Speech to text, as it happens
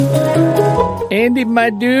Andy, my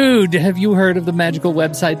dude, have you heard of the magical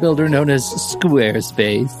website builder known as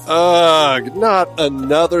Squarespace? Ugh, not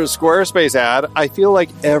another Squarespace ad. I feel like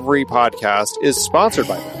every podcast is sponsored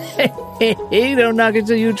by them. Hey, don't knock it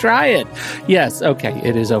till you try it. Yes, okay,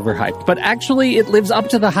 it is overhyped, but actually it lives up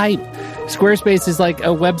to the hype. Squarespace is like a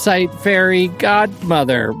website fairy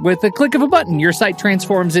godmother. With a click of a button, your site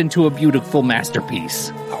transforms into a beautiful masterpiece.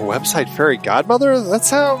 A website fairy godmother? That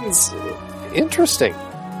sounds interesting.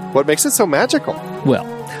 What makes it so magical? Well,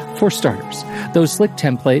 for starters, those slick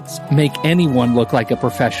templates make anyone look like a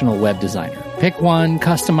professional web designer. Pick one,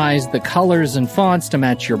 customize the colors and fonts to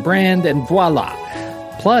match your brand, and voila.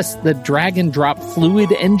 Plus, the drag-and-drop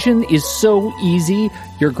Fluid engine is so easy,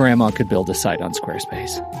 your grandma could build a site on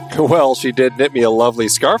Squarespace. Well, she did knit me a lovely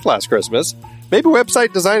scarf last Christmas. Maybe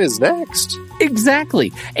website design is next.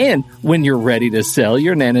 Exactly. And when you're ready to sell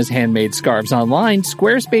your Nana's handmade scarves online,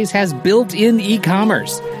 Squarespace has built-in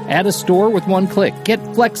e-commerce. Add a store with one click. Get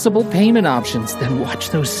flexible payment options. Then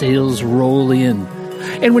watch those sales roll in.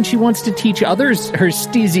 And when she wants to teach others her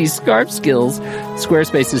steezy scarf skills,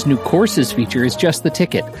 Squarespace's new courses feature is just the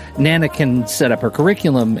ticket. Nana can set up her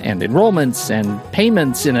curriculum and enrollments and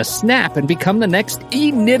payments in a snap and become the next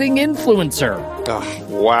e-knitting influencer. Oh,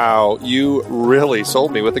 wow, you really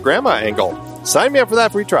sold me with the grandma angle. Sign me up for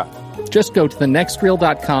that free trial. Just go to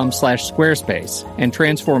thenextreel.com/Squarespace and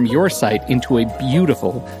transform your site into a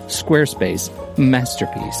beautiful Squarespace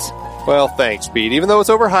masterpiece. Well, thanks, Pete. Even though it's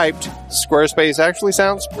overhyped, Squarespace actually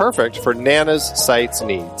sounds perfect for Nana's site's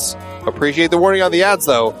needs. Appreciate the warning on the ads,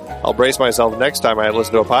 though. I'll brace myself next time I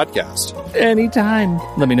listen to a podcast. Anytime.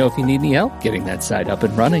 Let me know if you need any help getting that site up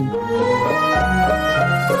and running.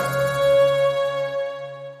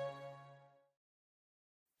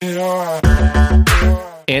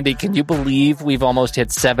 Andy, can you believe we've almost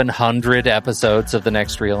hit 700 episodes of The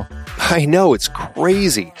Next Reel? I know, it's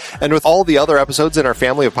crazy. And with all the other episodes in our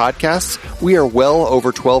family of podcasts, we are well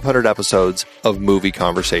over 1,200 episodes of movie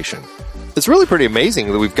conversation. It's really pretty amazing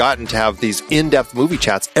that we've gotten to have these in-depth movie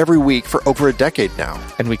chats every week for over a decade now.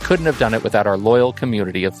 And we couldn't have done it without our loyal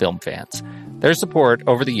community of film fans. Their support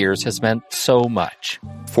over the years has meant so much.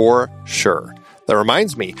 For sure. That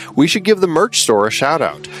reminds me, we should give the merch store a shout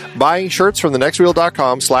out. Buying shirts from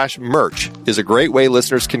thenextreel.com/merch is a great way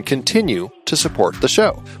listeners can continue to support the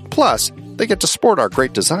show. Plus, they get to sport our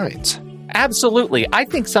great designs. Absolutely. I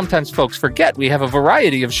think sometimes folks forget we have a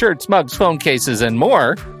variety of shirts, mugs, phone cases, and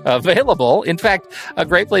more available. In fact, a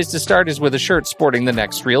great place to start is with a shirt sporting the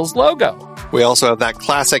Next Reel's logo. We also have that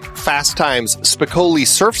classic Fast Times Spicoli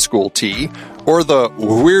Surf School tee, or the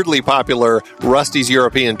weirdly popular Rusty's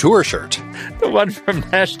European Tour shirt. The one from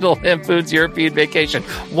National Hemp Foods European Vacation.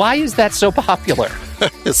 Why is that so popular?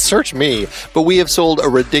 Search me, but we have sold a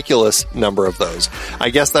ridiculous number of those.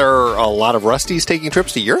 I guess there are a lot of Rustys taking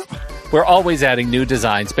trips to Europe? We're always adding new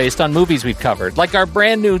designs based on movies we've covered, like our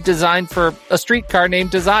brand new design for a streetcar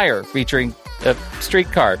named Desire, featuring a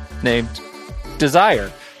streetcar named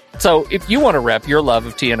Desire. So if you want to rep your love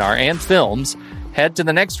of TNR and films, head to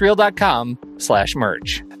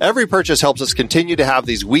thenextreel.com/merch. Every purchase helps us continue to have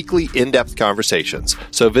these weekly in-depth conversations.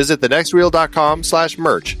 So visit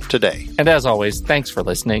thenextreel.com/merch today. And as always, thanks for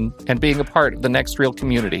listening and being a part of the Next Reel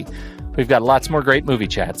community. We've got lots more great movie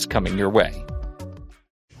chats coming your way.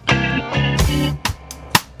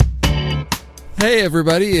 Hey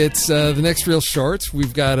everybody, it's the Next Reel Shorts.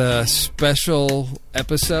 We've got a special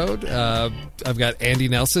episode. I've got Andy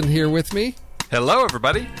Nelson here with me. Hello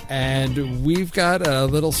everybody. And we've got a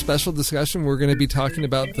little special discussion. We're going to be talking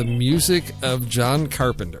about the music of John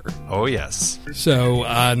Carpenter. Oh yes. So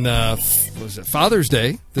on Father's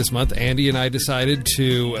Day this month, Andy and I decided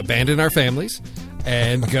to abandon our families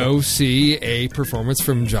and go see a performance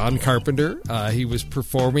from John Carpenter. He was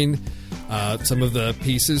performing some of the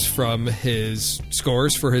pieces from his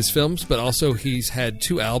scores for his films, but also he's had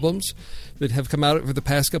 2 albums that have come out over the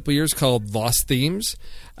past couple of years called Lost Themes,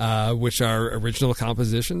 which are original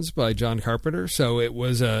compositions by John Carpenter. So it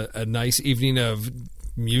was a nice evening of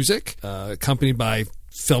music, accompanied by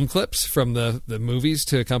film clips from the movies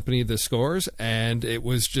to accompany the scores, and it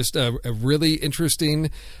was just a really interesting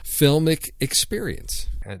filmic experience.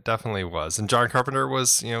 It definitely was. And John Carpenter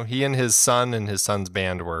was, he and his son and his son's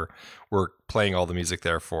band were playing all the music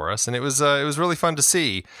there for us, and it was really fun to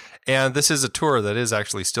see. And this is a tour that is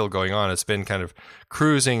actually still going on. It's been kind of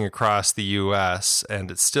cruising across the U.S.,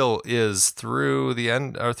 and it still is through the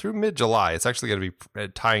end or through mid-July. It's actually going to be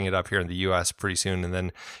tying it up here in the U.S. pretty soon, and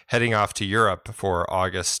then heading off to Europe for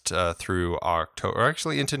August through October, or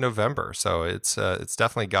actually into November. So it's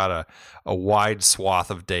definitely got a wide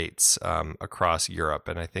swath of dates across Europe,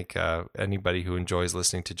 and I think anybody who enjoys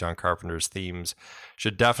listening to John Carpenter's themes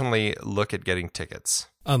should definitely look at at getting tickets.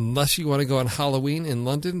 Unless you want to go on Halloween in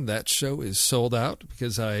London, that show is sold out,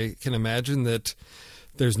 because I can imagine that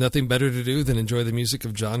there's nothing better to do than enjoy the music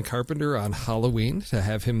of John Carpenter on Halloween, to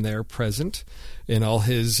have him there present in all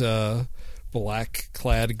his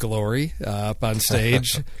black-clad glory up on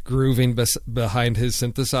stage, grooving behind his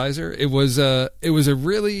synthesizer. It was a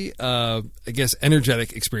really, I guess,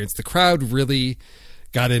 energetic experience. The crowd really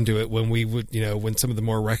got into it when when some of the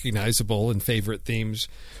more recognizable and favorite themes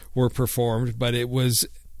were performed. But it was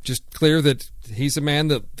just clear that he's a man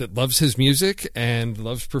that loves his music and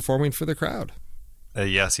loves performing for the crowd.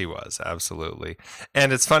 Yes, he was. Absolutely.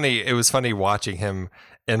 And it's funny. It was funny watching him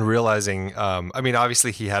and realizing,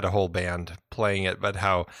 obviously he had a whole band playing it, but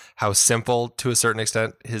how simple to a certain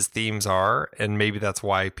extent his themes are. And maybe that's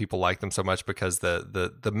why people like them so much, because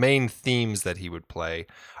the main themes that he would play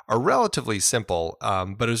are relatively simple.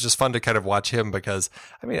 But it was just fun to kind of watch him, because,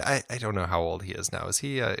 I don't know how old he is now. Is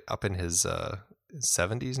he up in his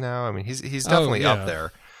 70s now? I mean, he's definitely up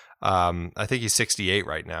there. I think he's 68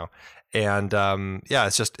 right now. And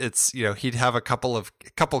he'd have a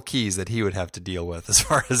couple keys that he would have to deal with as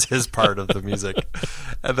far as his part of the music,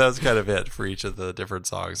 and that's kind of it for each of the different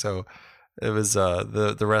songs. So it was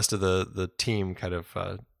the rest of the team kind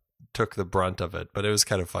of took the brunt of it, but it was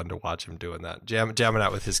kind of fun to watch him doing that, jamming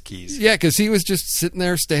out with his keys. Yeah, because he was just sitting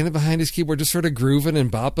there, standing behind his keyboard, just sort of grooving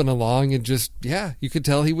and bopping along, and just you could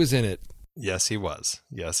tell he was in it. Yes, he was.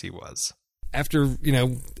 After,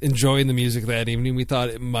 enjoying the music that evening, we thought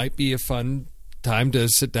it might be a fun time to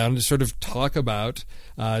sit down and sort of talk about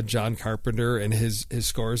John Carpenter and his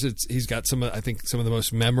scores. He's got some of the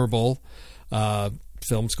most memorable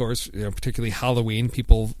film scores, particularly Halloween.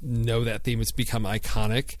 People know that theme. It's become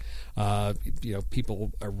iconic.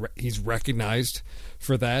 He's recognized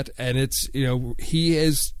for that. And it's, he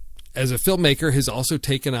is, as a filmmaker, has also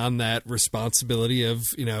taken on that responsibility of,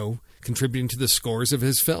 contributing to the scores of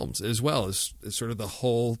his films, as well as sort of the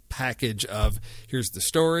whole package of, here's the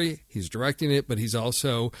story, he's directing it, but he's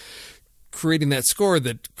also creating that score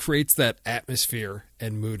that creates that atmosphere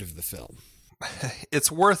and mood of the film.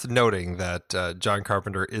 It's worth noting that John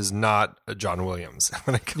Carpenter is not John Williams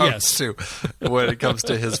when it comes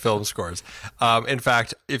to his film scores. In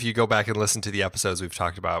fact, if you go back and listen to the episodes we've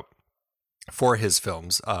talked about for his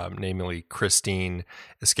films, namely Christine,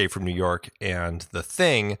 Escape from New York, and The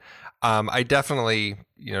Thing, I definitely,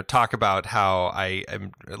 talk about how I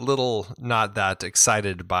am a little not that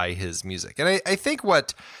excited by his music. And I think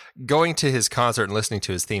what going to his concert and listening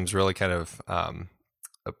to his themes really kind of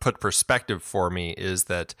put perspective for me is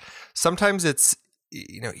that sometimes it's,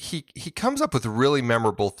 he comes up with really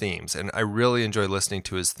memorable themes, and I really enjoy listening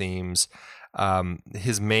to his themes.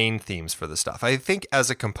 His main themes for the stuff. I think as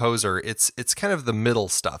a composer, it's kind of the middle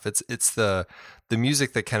stuff. It's the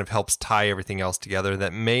music that kind of helps tie everything else together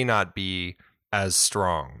that may not be as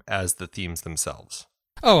strong as the themes themselves.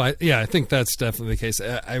 Oh, I think that's definitely the case.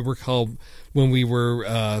 I recall when we were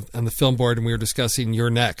on the film board and we were discussing You're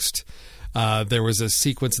Next, there was a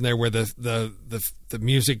sequence in there where the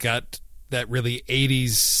music got that really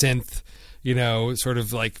 80s synth, sort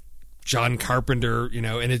of like John Carpenter,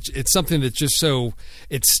 and it's something that's just so,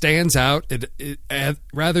 it stands out. It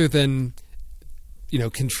rather than,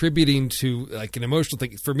 contributing to like an emotional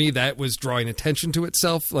thing. For me, that was drawing attention to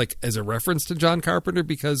itself, like as a reference to John Carpenter,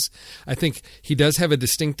 because I think he does have a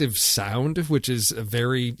distinctive sound, which is a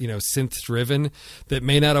very, synth driven, that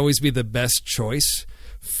may not always be the best choice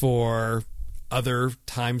for other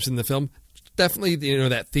times in the film. Definitely,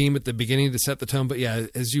 that theme at the beginning to set the tone. But yeah,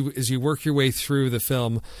 as you work your way through the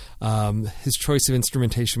film, his choice of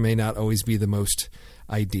instrumentation may not always be the most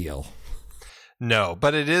ideal. No,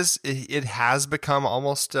 but it has become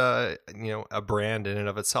almost, a brand in and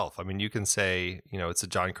of itself. I mean, you can say, it's a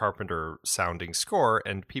John Carpenter sounding score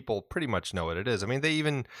and people pretty much know what it is. I mean, they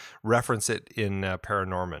even reference it in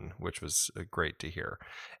Paranorman, which was great to hear.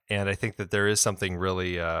 And I think that there is something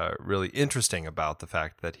really, really interesting about the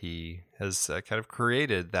fact that he has kind of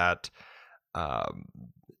created that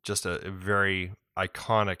just a very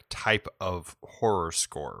iconic type of horror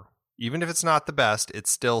score. Even if it's not the best, it's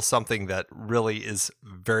still something that really is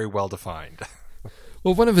very well defined.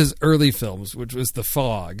 Well, one of his early films, which was The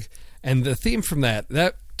Fog, and the theme from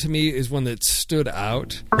that to me is one that stood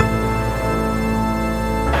out.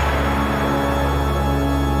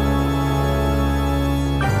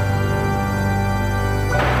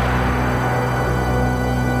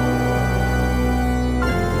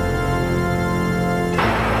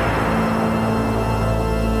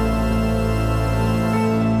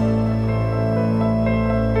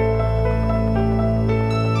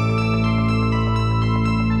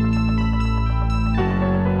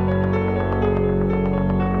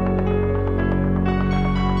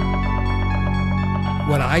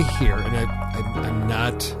 what I hear, and I'm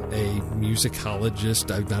not a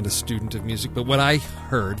musicologist, I'm not a student of music, but what I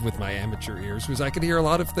heard with my amateur ears was I could hear a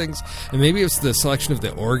lot of things, and maybe it's the selection of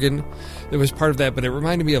the organ that was part of that, but it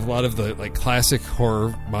reminded me of a lot of the like classic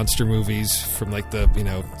horror monster movies from like the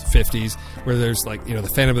 50s, where there's like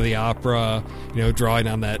the Phantom of the Opera, drawing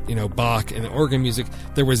on that Bach and the organ music.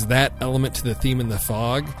 There was that element to the theme in The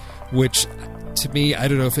Fog, which to me, I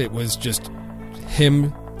don't know if it was just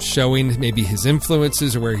him showing maybe his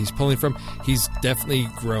influences or where he's pulling from. He's definitely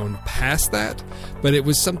grown past that, but it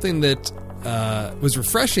was something that was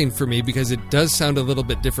refreshing for me because it does sound a little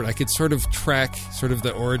bit different. I could sort of track sort of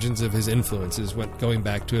the origins of his influences when going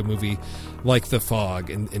back to a movie like The Fog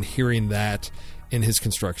and hearing that in his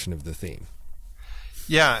construction of the theme.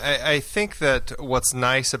 Yeah, I think that what's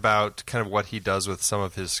nice about kind of what he does with some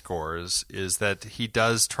of his scores is that he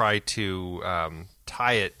does try to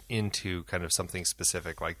tie it into kind of something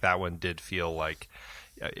specific. Like that one did feel like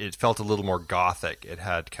it felt a little more gothic. It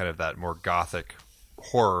had kind of that more gothic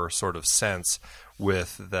horror sort of sense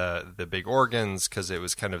with the big organs, because it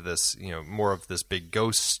was kind of this, more of this big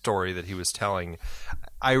ghost story that he was telling.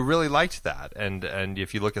 I really liked that, and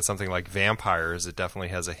if you look at something like Vampires, it definitely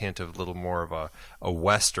has a hint of a little more of a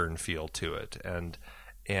Western feel to it, and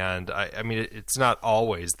I mean it's not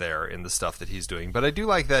always there in the stuff that he's doing, but I do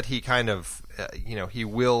like that he kind of he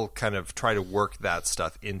will kind of try to work that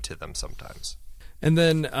stuff into them sometimes. And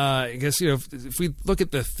then I guess if we look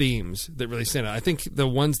at the themes that really stand out, I think the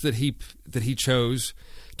ones that he chose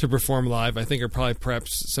to perform live, I think are probably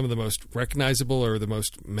perhaps some of the most recognizable or the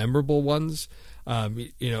most memorable ones.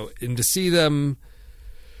 And to see them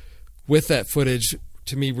with that footage,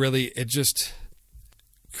 to me, really, it just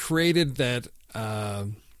created that.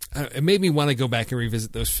 It made me want to go back and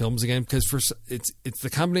revisit those films again, because it's the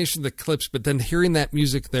combination of the clips, but then hearing that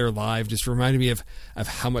music there live just reminded me of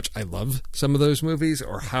how much I love some of those movies,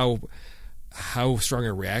 or how strong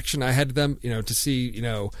a reaction I had to them. To see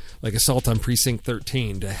like Assault on Precinct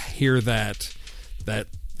 13, to hear that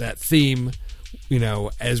theme,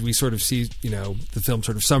 as we sort of see the film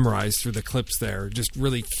sort of summarized through the clips there, just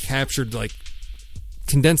really captured, like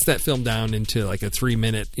condensed that film down into like a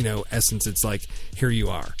 3-minute essence. It's like, here you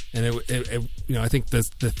are, and it I think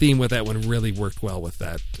the theme with that one really worked well with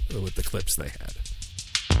that, with the clips they had.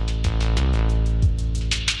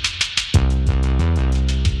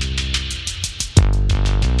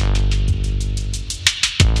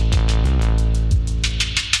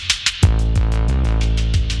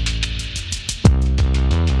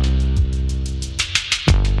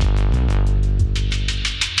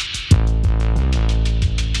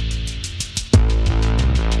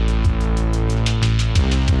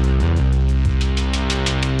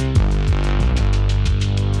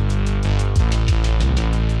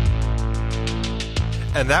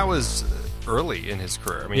 And that was early in his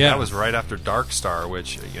career. I mean, that was right after Dark Star,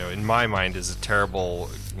 which, in my mind is a terrible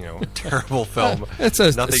film. It's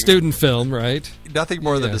a student film, right? Nothing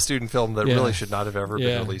more than a student film that really should not have ever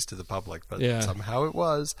been released to the public, but somehow it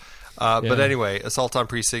was. But anyway, Assault on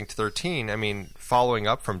Precinct 13, I mean, following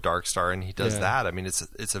up from Dark Star, and he does that. I mean,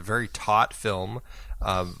 it's a very taut film,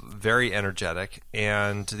 very energetic,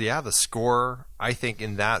 and the score, I think,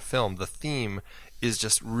 in that film, the theme is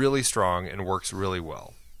just really strong and works really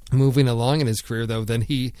well. Moving along in his career, though, then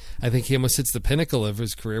I think he almost hits the pinnacle of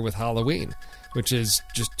his career with Halloween, which is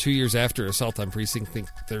just 2 years after Assault on Precinct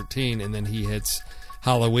 13, and then he hits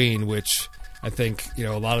Halloween, which I think, a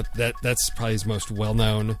lot of that's probably his most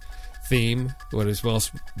well-known theme, one of his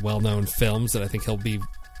most well-known films that I think he'll be,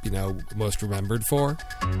 most remembered for.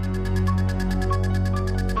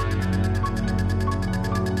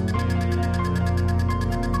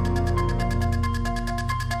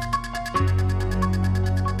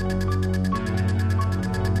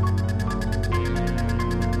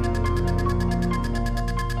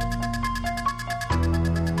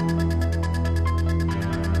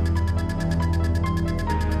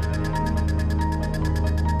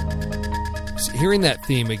 Hearing that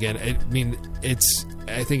theme again, I mean,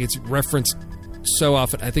 I think it's referenced so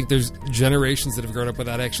often. I think there's generations that have grown up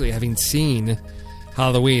without actually having seen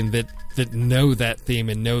Halloween that know that theme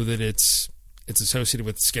and know that it's associated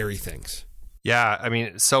with scary things. Yeah, I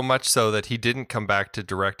mean, so much so that he didn't come back to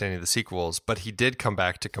direct any of the sequels, but he did come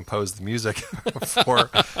back to compose the music for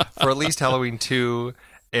at least Halloween 2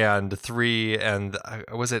 and 3, and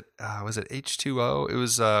was it H2O? It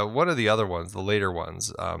was one of the other ones, the later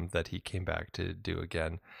ones, that he came back to do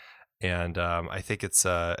again. And I think it's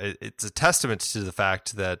a testament to the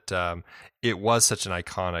fact that it was such an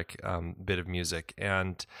iconic bit of music.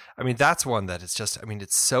 And I mean, that's one that it's just, I mean,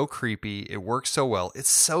 it's so creepy. It works so well. It's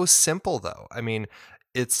so simple, though. I mean,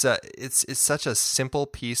 it's such a simple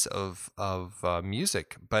piece of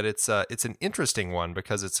music, but it's an interesting one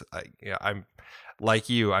because it's I'm like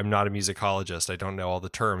you, I'm not a musicologist. I don't know all the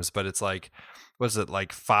terms, but it's like, what is it,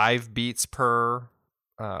 like 5 beats per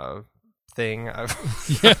thing? I'm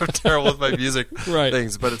terrible with my music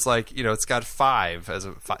things, but it's like, it's got 5 as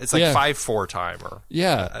it's like 5/4 timer.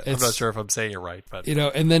 Yeah, I'm not sure if I'm saying it right, but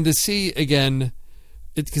and then to see again,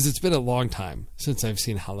 because it's been a long time since I've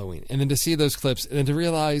seen Halloween, and then to see those clips, and then to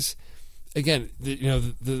realize again,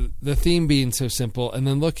 the theme being so simple, and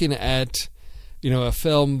then looking at a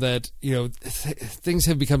film that things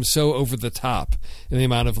have become so over the top in the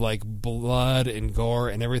amount of like blood and gore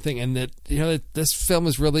and everything, and that this film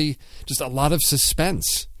is really just a lot of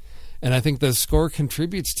suspense, and I think the score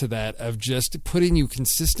contributes to that, of just putting you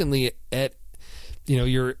consistently at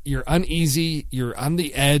you're uneasy, you're on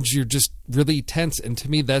the edge, you're just really tense. And to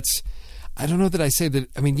me, that's, I don't know that I say that.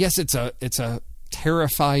 I mean, yes, it's a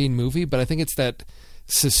terrifying movie, but I think it's that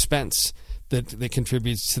suspense that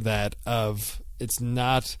contributes to that. Of it's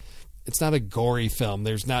not a gory film.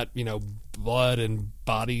 There's not blood and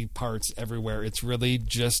body parts everywhere. It's really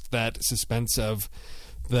just that suspense of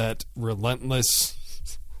that relentless,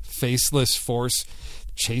 faceless force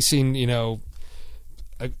chasing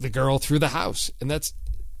the girl through the house, and that's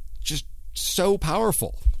just so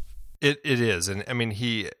powerful. It is, and I mean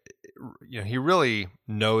he really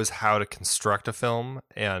knows how to construct a film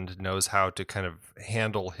and knows how to kind of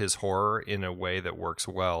handle his horror in a way that works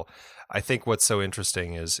well. I think what's so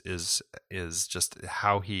interesting is just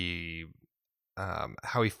how he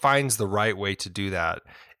finds the right way to do that,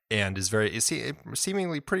 and is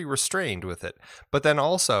seemingly pretty restrained with it. But then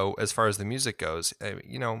also, as far as the music goes,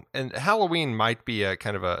 and Halloween might be a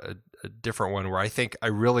kind of a different one, where I think I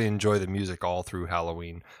really enjoy the music all through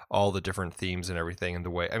Halloween, all the different themes and everything, and the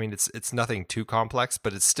way, I mean, it's nothing too complex,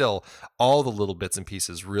 but it's still, all the little bits and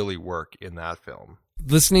pieces really work in that film.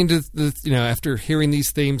 Listening to the, after hearing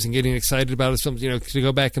these themes and getting excited about it, to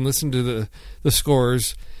go back and listen to the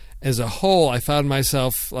scores as a whole, I found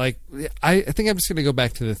myself like, I think I'm just going to go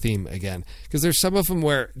back to the theme again, because there's some of them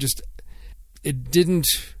where just it didn't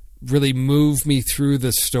really move me through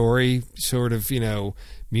the story, sort of,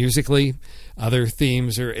 musically. Other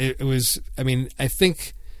themes, or it was, I mean, I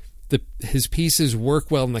think his pieces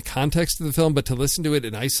work well in the context of the film, but to listen to it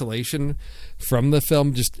in isolation from the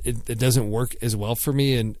film, just it doesn't work as well for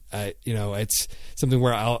me. And it's something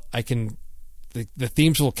where the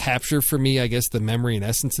themes will capture for me, I guess, the memory and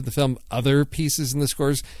essence of the film. Other pieces in the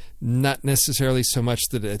scores, not necessarily so much,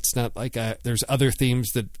 that it's not like there's other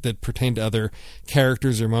themes that pertain to other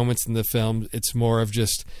characters or moments in the film. It's more of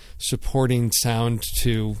just supporting sound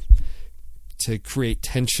to create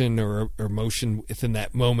tension or emotion within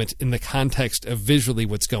that moment in the context of visually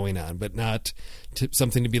what's going on, but not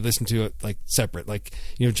something to be listened to like separate. Like,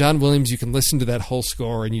 John Williams, you can listen to that whole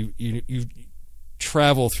score and you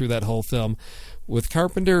travel through that whole film. With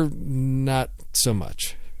Carpenter, not so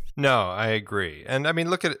much. No, I agree. And I mean,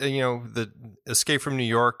 look at, the Escape from New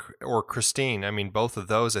York or Christine. I mean, both of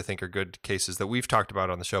those I think are good cases that we've talked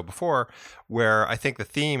about on the show before, where I think the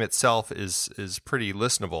theme itself is pretty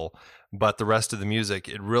listenable, but the rest of the music,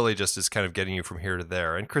 it really just is kind of getting you from here to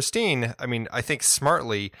there. And Christine, I mean, I think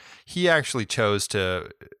smartly, he actually chose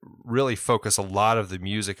to really focus a lot of the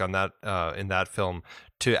music on that in that film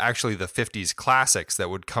to actually the 50s classics that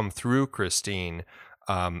would come through Christine.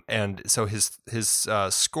 And so his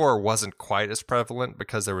score wasn't quite as prevalent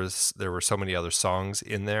because there were so many other songs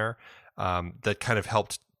in there that kind of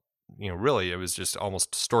helped. Really, it was just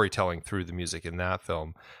almost storytelling through the music in that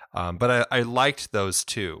film. But I liked those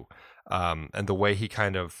two, and the way he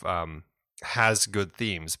kind of has good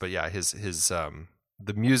themes. But yeah, his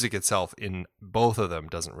the music itself in both of them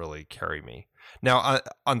doesn't really carry me. Now,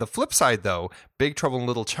 on the flip side, though, Big Trouble in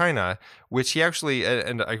Little China, which he actually,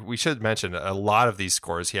 we should mention, a lot of these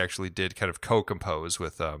scores he actually did kind of co-compose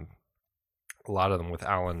with a lot of them with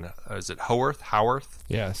Alan, is it Howarth?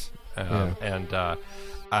 Yes. And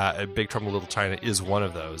Big Trouble in Little China is one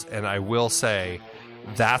of those. And I will say,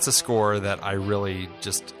 that's a score that I really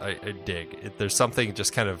just, I dig. There's something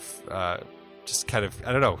just kind of, I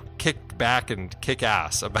don't know, kick back and kick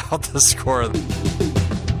ass about the score.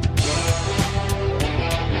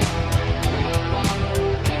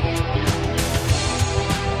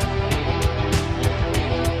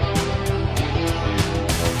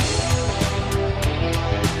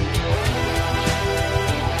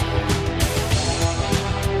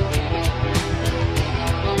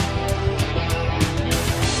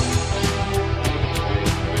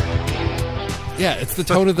 Yeah, it's the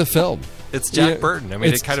tone of the film. It's Jack Burton. I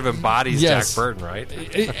mean, it kind of embodies yes. Jack Burton, right?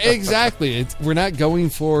 Exactly. We're not going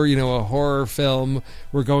for, a horror film.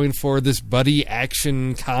 We're going for this buddy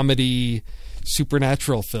action comedy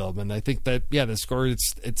supernatural film. And I think that, the score,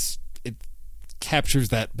 it captures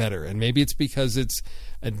that better. And maybe it's because it's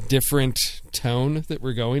a different tone that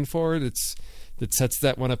we're going for. That sets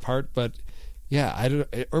that one apart. But I don't,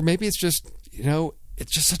 or maybe it's just,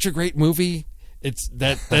 it's just such a great movie. It's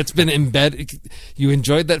that's been embedded. You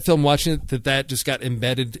enjoyed that film watching it. That just got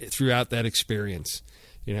embedded throughout that experience.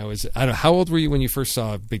 I don't know. How old were you when you first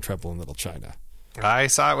saw Big Trouble in Little China? I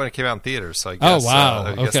saw it when it came out in theaters. So I guess,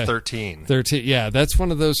 I guess 13. 13. Yeah, that's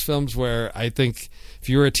one of those films where I think if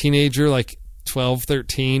you were a teenager, like 12,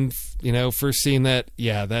 13, first seeing that,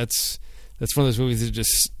 that's one of those movies that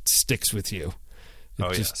just sticks with you.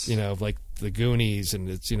 Yes. Like The Goonies, and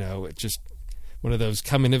it's just one of those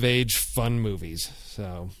coming of age fun movies.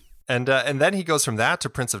 So, and then he goes from that to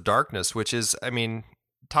Prince of Darkness, which is,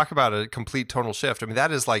 talk about a complete tonal shift.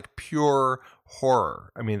 That is like pure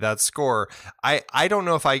horror. That score. I don't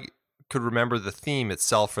know if I could remember the theme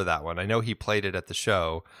itself for that one. I know he played it at the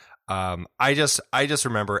show. I just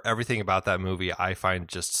remember everything about that movie. I find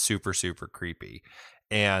just super, super creepy,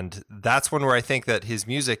 and that's one where I think that his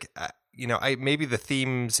music. Maybe the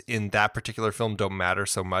themes in that particular film don't matter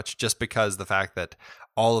so much, just because the fact that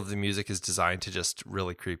all of the music is designed to just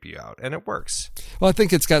really creep you out, and it works. Well, I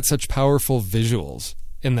think it's got such powerful visuals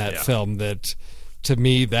in that film that, to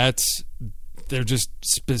me, they're just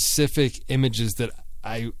specific images that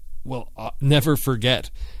I will never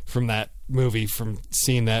forget from that movie, from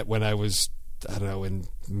seeing that when I was, I don't know, in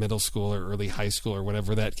middle school or early high school or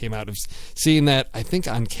whatever that came out of, seeing that, I think,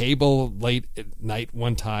 on cable late at night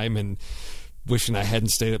one time, and wishing I hadn't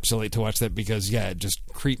stayed up so late to watch that, because it just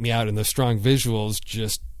creeped me out, and the strong visuals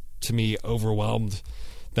just, to me, overwhelmed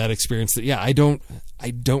that experience. That I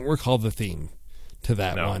don't recall the theme to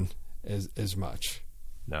that one as much.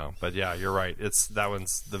 No, but you're right. It's that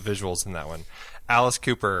one's the visuals in that one. Alice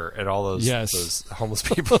Cooper and all those homeless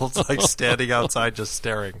people like standing outside just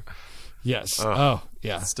staring. Yes.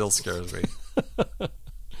 It still scares me.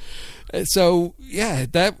 So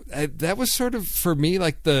that was sort of, for me,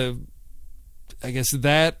 like I guess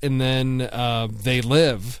that, and then They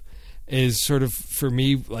Live is sort of, for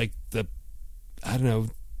me, like the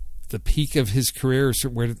peak of his career,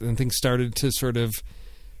 where things started to sort of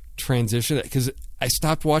transition, because I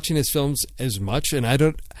stopped watching his films as much,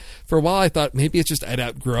 and for a while I thought maybe it's just I'd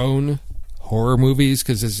outgrown horror movies,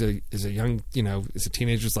 because as a young, as a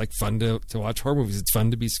teenager, it's like fun to watch horror movies. It's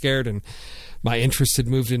fun to be scared, and my interest had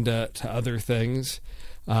moved into other things.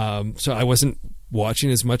 So I wasn't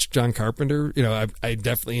watching as much John Carpenter. I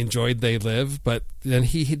definitely enjoyed They Live, but then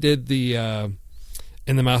he did the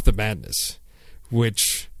In the Mouth of Madness,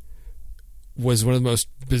 which was one of the most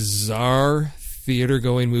bizarre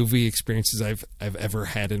theater-going movie experiences I've ever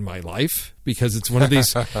had in my life, because it's one of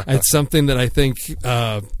these. It's something that I think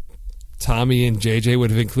Tommy and JJ would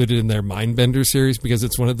have included in their Mindbender series, because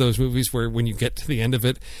it's one of those movies where when you get to the end of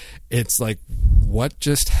it, it's like, what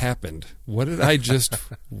just happened? What did I just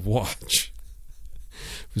watch?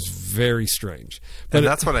 It was very strange. And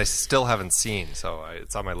that's one I still haven't seen, so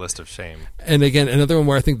it's on my list of shame. And again, another one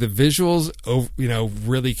where I think the visuals,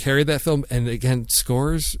 really carry that film, and again,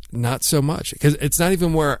 scores not so much, because it's not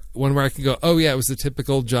even one where I can go, oh yeah, it was the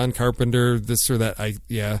typical John Carpenter, this or that.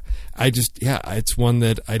 It's one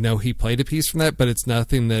that I know he played a piece from that, but it's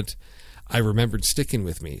nothing that I remembered sticking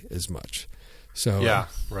with me as much. So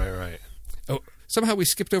right. Oh, somehow we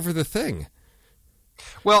skipped over The Thing.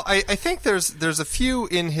 Well, I think there's a few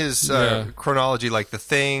in his chronology, like The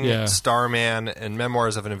Thing, Starman, and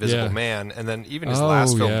Memoirs of an Invisible Man, and then even his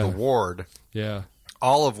last film, The Ward. Yeah.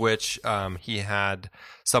 All of which he had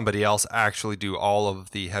somebody else actually do all of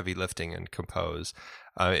the heavy lifting and compose.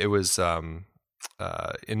 It was Ennio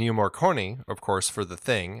Morricone, of course, for The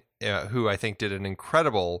Thing, who I think did an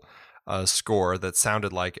incredible score that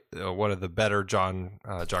sounded like one of the better John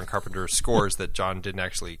Carpenter scores that John didn't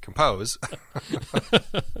actually compose.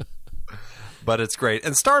 But it's great.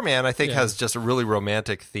 And Starman, I think, has just a really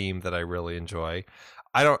romantic theme that I really enjoy.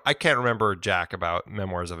 I can't remember jack about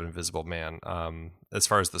Memoirs of an Invisible Man as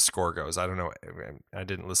far as the score goes. I don't know. I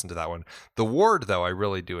didn't listen to that one. The Ward, though, I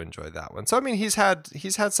really do enjoy that one. So I mean, he's had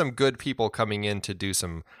some good people coming in to do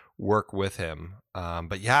some work with him. But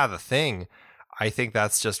The Thing, I think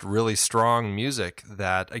that's just really strong music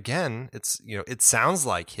that, again, it's, it sounds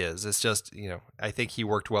like his. It's just, I think he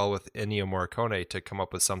worked well with Ennio Morricone to come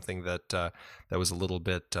up with something that was a little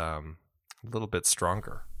bit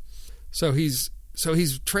stronger. So he's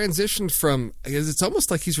transitioned from, it's almost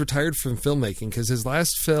like he's retired from filmmaking, because his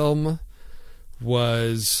last film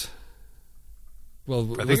was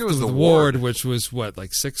Well, I think it was the The Ward, Ward. which was what,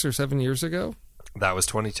 like 6 or 7 years ago. That was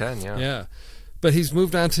 2010. Yeah. Yeah. But he's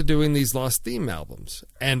moved on to doing these Lost theme albums.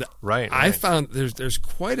 And I found there's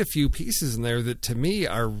quite a few pieces in there that to me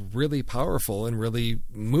are really powerful and really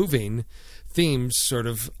moving themes sort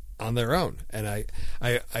of on their own. And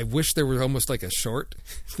I wish there was almost like a short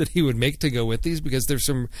that he would make to go with these, because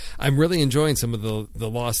I'm really enjoying some of the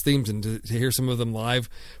Lost themes, and to hear some of them live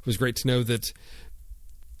was great to know that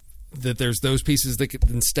there's those pieces that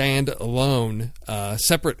can stand alone,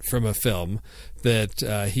 separate from a film,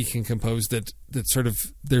 that he can compose that sort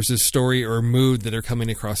of there's a story or mood that are coming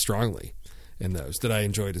across strongly in those that I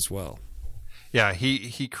enjoyed as well. Yeah,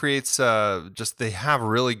 he creates they have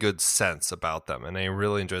really good sense about them, and I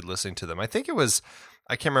really enjoyed listening to them. I think it was,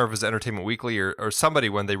 I can't remember if it was Entertainment Weekly or somebody,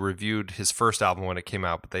 when they reviewed his first album when it came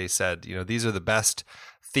out, but they said, these are the best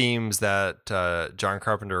themes that John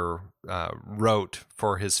Carpenter wrote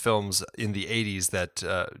for his films in the 80s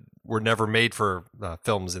that were never made for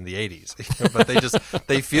films in the 80s. But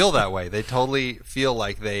they feel that way. They totally feel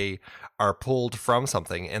like they are pulled from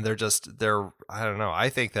something, and they're I don't know. I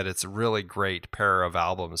think that it's a really great pair of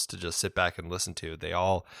albums to just sit back and listen to. They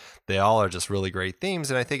all are just really great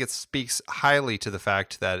themes, and I think it speaks highly to the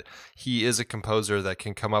fact that he is a composer that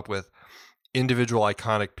can come up with individual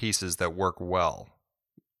iconic pieces that work well.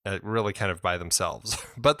 Really kind of by themselves,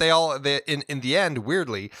 but they in the end,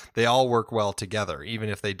 weirdly, they all work well together, even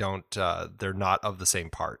if they don't, they're not of the same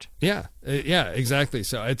part. Yeah, exactly.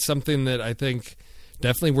 So it's something that I think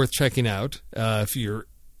definitely worth checking out. If you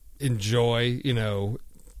enjoy,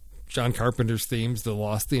 John Carpenter's themes, the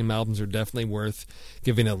Lost theme albums are definitely worth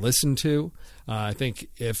giving a listen to. I think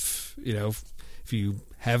if you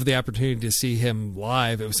have the opportunity to see him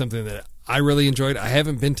live, it was something that I really enjoyed. I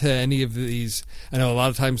haven't been to any of these. I know a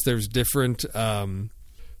lot of times there's different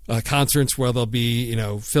concerts where there'll be,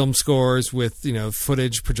 film scores with,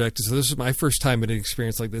 footage projected. So this was my first time at an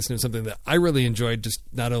experience like this, and it was something that I really enjoyed, just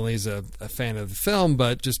not only as a fan of the film,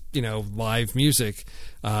 but just, live music,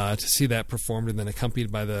 to see that performed and then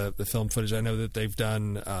accompanied by the film footage. I know that they've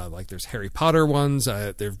done, there's Harry Potter ones.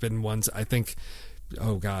 There have been ones, I think,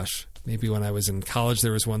 oh gosh, maybe when I was in college,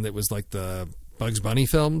 there was one that was like the Bugs Bunny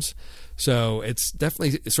films. So it's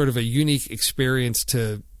definitely sort of a unique experience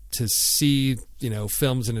to see,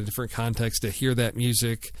 films in a different context. To hear that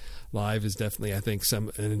music live is definitely, I think,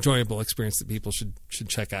 an enjoyable experience that people should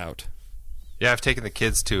check out. Yeah, I've taken the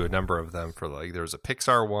kids to a number of them. There was a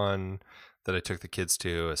Pixar one that I took the kids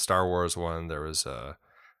to, a Star Wars one. There was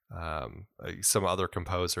some other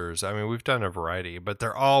composers. I mean, we've done a variety, but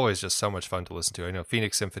they're always just so much fun to listen to. I know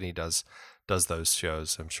Phoenix Symphony does those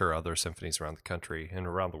shows. I'm sure other symphonies around the country and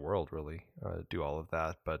around the world really do all of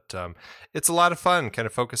that. But it's a lot of fun kind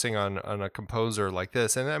of focusing on a composer like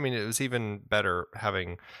this. And I mean, it was even better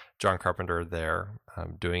having John Carpenter there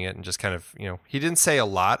doing it, and just kind of, he didn't say a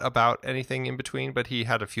lot about anything in between, but he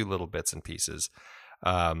had a few little bits and pieces.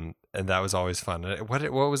 And that was always fun.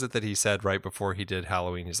 What was it that he said right before he did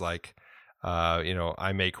Halloween? He's like,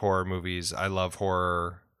 I make horror movies. I love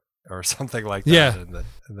horror, or something like that. Yeah.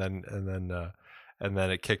 And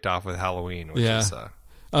then it kicked off with Halloween, which is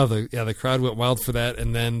the crowd went wild for that.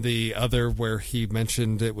 And then the other where he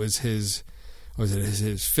mentioned it was his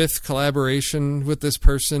fifth collaboration with this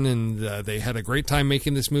person, and they had a great time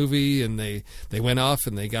making this movie, and they went off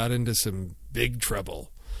and they got into some big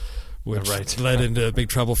trouble, which led into Big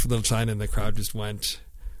Trouble for Little China, and the crowd just went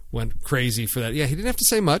crazy for that. Yeah, he didn't have to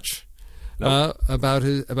say much. Nope. About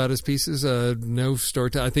his pieces, no story.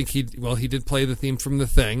 I think he did play the theme from The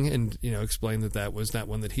Thing, and explained that was not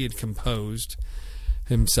one that he had composed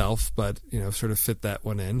himself, but sort of fit that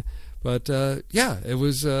one in. But it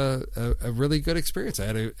was a really good experience.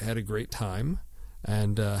 I had a great time,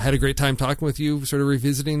 and had a great time talking with you, sort of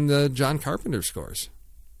revisiting the John Carpenter scores.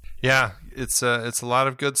 Yeah, it's a lot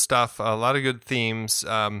of good stuff, a lot of good themes.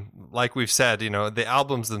 Like we've said, the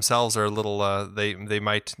albums themselves are a little, they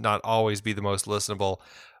might not always be the most listenable,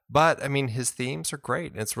 but I mean, his themes are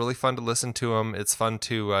great. It's really fun to listen to them. It's fun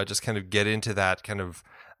to just kind of get into that kind of,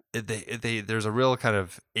 there's a real kind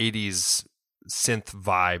of 80s synth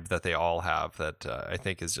vibe that they all have that I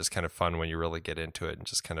think is just kind of fun when you really get into it and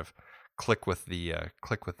just kind of click with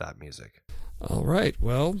that music. All right,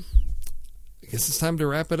 well, I guess it's time to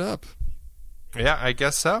wrap it up. Yeah, I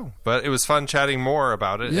guess so. But it was fun chatting more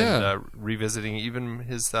about it, yeah. And revisiting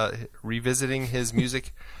his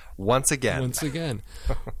music once again.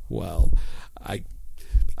 Well, I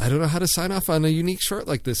don't know how to sign off on a unique short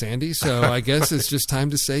like this, Andy. So I guess it's just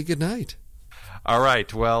time to say goodnight. All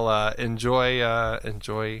right. Well,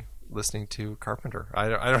 enjoy listening to Carpenter. I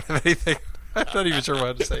don't have anything I'm not even sure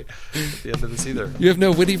what to say at the end of this either. You have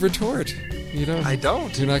no witty retort. You don't. I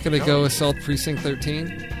don't. You're not going to go assault Precinct 13?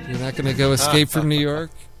 You're not going to go escape from New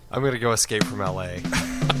York? I'm going to go escape from LA.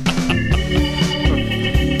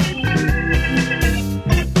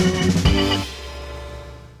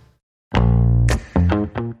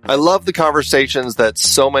 I love the conversations that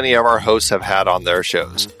so many of our hosts have had on their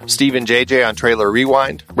shows. Steve and JJ on Trailer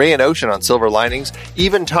Rewind, Ray and Ocean on Silver Linings,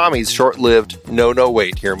 even Tommy's short-lived No,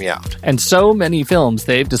 Wait, Hear Me Out. And so many films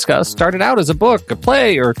they've discussed started out as a book, a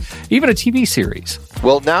play, or even a TV series.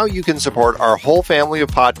 Well, now you can support our whole family of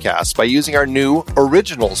podcasts by using our new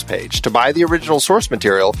Originals page to buy the original source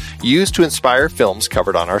material used to inspire films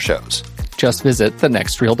covered on our shows. Just visit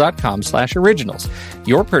thenextreel.com/originals.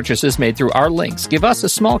 Your purchases made through our links give us a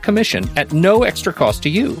small commission at no extra cost to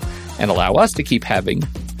you and allow us to keep having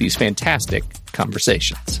these fantastic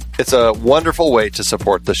conversations. It's a wonderful way to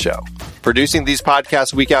support the show. Producing these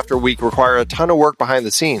podcasts week after week require a ton of work behind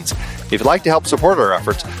the scenes. If you'd like to help support our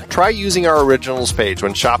efforts, try using our Originals page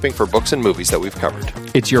when shopping for books and movies that we've covered.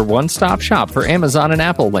 It's your one-stop shop for Amazon and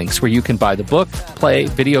Apple links where you can buy the book, play,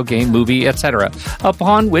 video game, movie, etc.,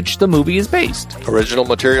 upon which the movie is based. Original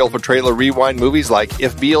material for Trailer Rewind movies like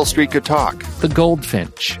If Beale Street Could Talk, The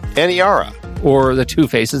Goldfinch, Aniara, or The Two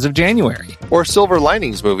Faces of January. or Silver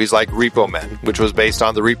Linings movies like Repo Men, which was based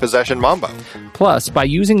on the Repossession Mambo. Plus, by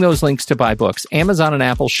using those links to buy books, Amazon and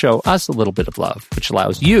Apple show us a little bit of love, which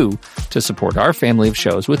allows you to support our family of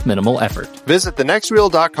shows with minimal effort. Visit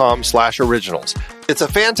thenextreel.com/originals. It's a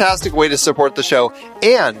fantastic way to support the show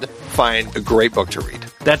and find a great book to read.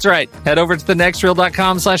 That's right. Head over to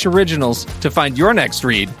thenextreel.com/originals to find your next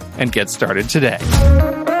read and get started today.